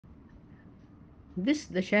This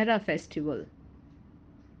Dashera festival,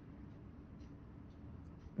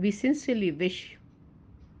 we sincerely wish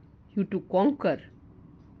you to conquer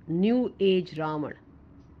New Age Ravan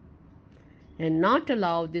and not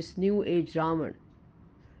allow this New Age Ravan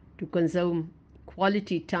to consume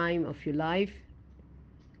quality time of your life,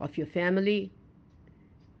 of your family.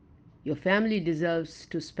 Your family deserves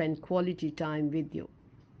to spend quality time with you.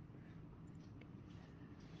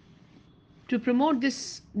 To promote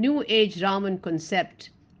this New Age Ravan concept,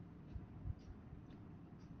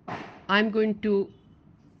 I'm going to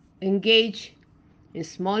engage in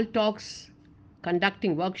small talks,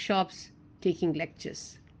 conducting workshops, taking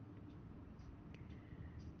lectures.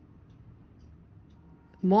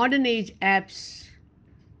 Modern age apps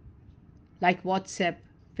like WhatsApp,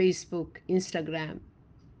 Facebook, Instagram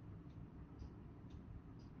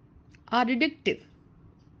are addictive.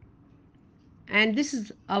 And this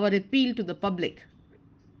is our appeal to the public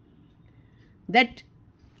that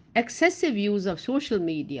excessive use of social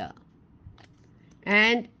media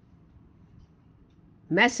and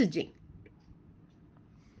messaging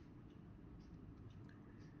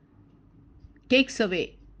takes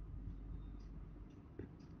away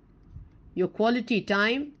your quality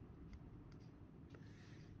time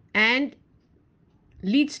and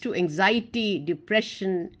leads to anxiety,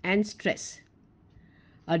 depression, and stress.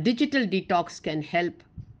 A digital detox can help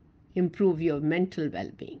improve your mental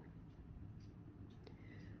well-being.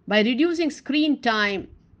 By reducing screen time,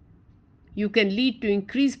 you can lead to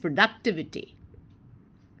increased productivity.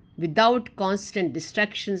 Without constant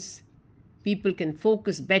distractions, people can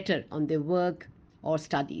focus better on their work or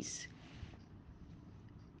studies.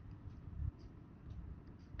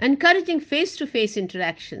 Encouraging face-to-face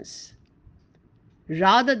interactions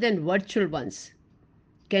rather than virtual ones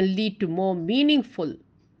can lead to more meaningful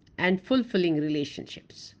and fulfilling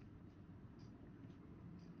relationships.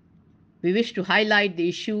 We wish to highlight the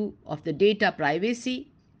issue of the data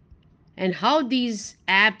privacy and how these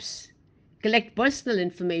apps collect personal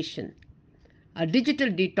information. A digital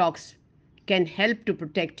detox can help to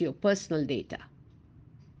protect your personal data.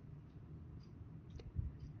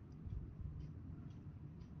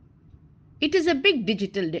 It is a big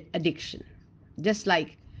digital addiction, just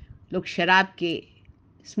like लोग शराब के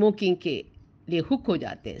smoking के लिए hook हो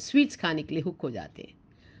जाते हैं, sweets खाने के लिए हुक हो जाते हैं,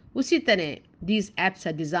 उसी तरह these apps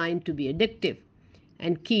are designed to be addictive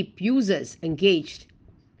and keep users engaged.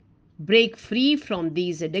 Break free from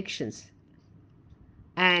these addictions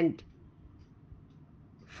and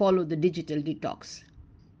follow the digital detox.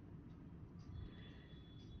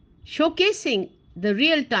 Showcasing the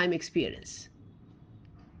real-time experience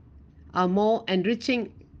are more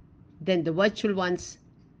enriching than the virtual ones,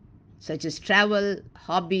 such as travel,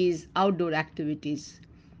 hobbies, outdoor activities.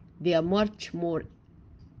 They are much more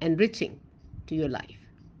enriching to your life.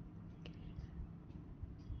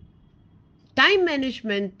 Time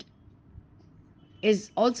management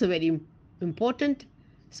is also very important.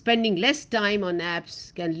 Spending less time on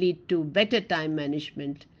apps can lead to better time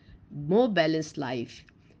management, more balanced life,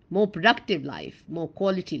 more productive life, more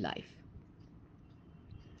quality life.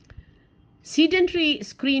 Sedentary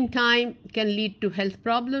screen time can lead to health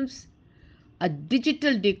problems. A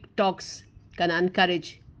digital detox can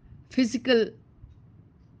encourage physical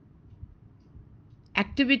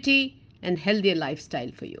activity and healthier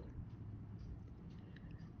lifestyle for you.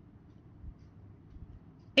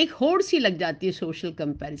 एक होड़ सी लग जाती है social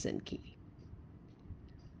comparison की,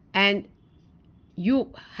 and you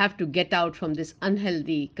have to get out from this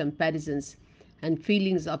unhealthy comparisons and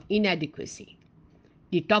feelings of inadequacy.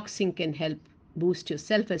 Detoxing can help boost your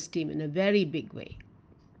self-esteem in a very big way.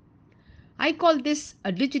 I call this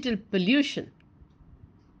a digital pollution.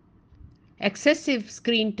 Excessive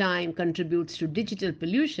screen time contributes to digital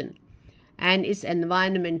pollution and its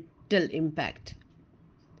environmental impact.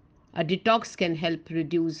 A detox can help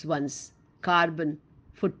reduce one's carbon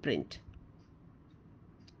footprint.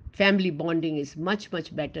 Family bonding is much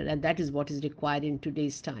better, and that is what is required in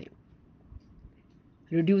today's time.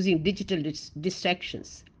 Reducing digital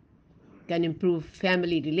distractions can improve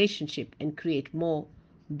family relationship and create more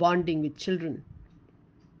bonding with children.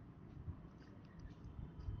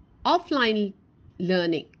 Offline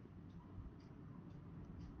learning.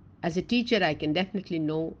 As a teacher, I can definitely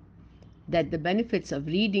know that the benefits of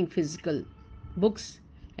reading physical books,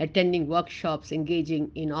 attending workshops,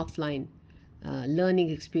 engaging in offline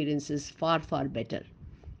learning experiences far better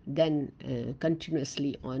than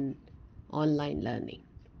continuously on online learning.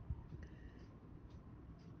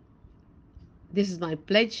 This is my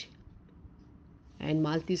pledge and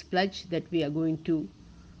Malti's pledge that we are going to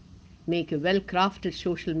make a well-crafted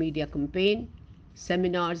social media campaign,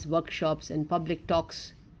 seminars, workshops, and public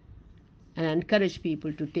talks and encourage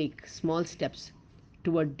people to take small steps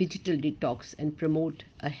toward digital detox and promote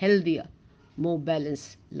a healthier, more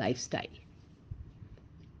balanced lifestyle.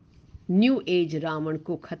 New age Ravan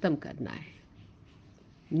को खत्म करना है,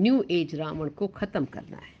 new age Ravan को खत्म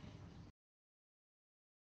करना है.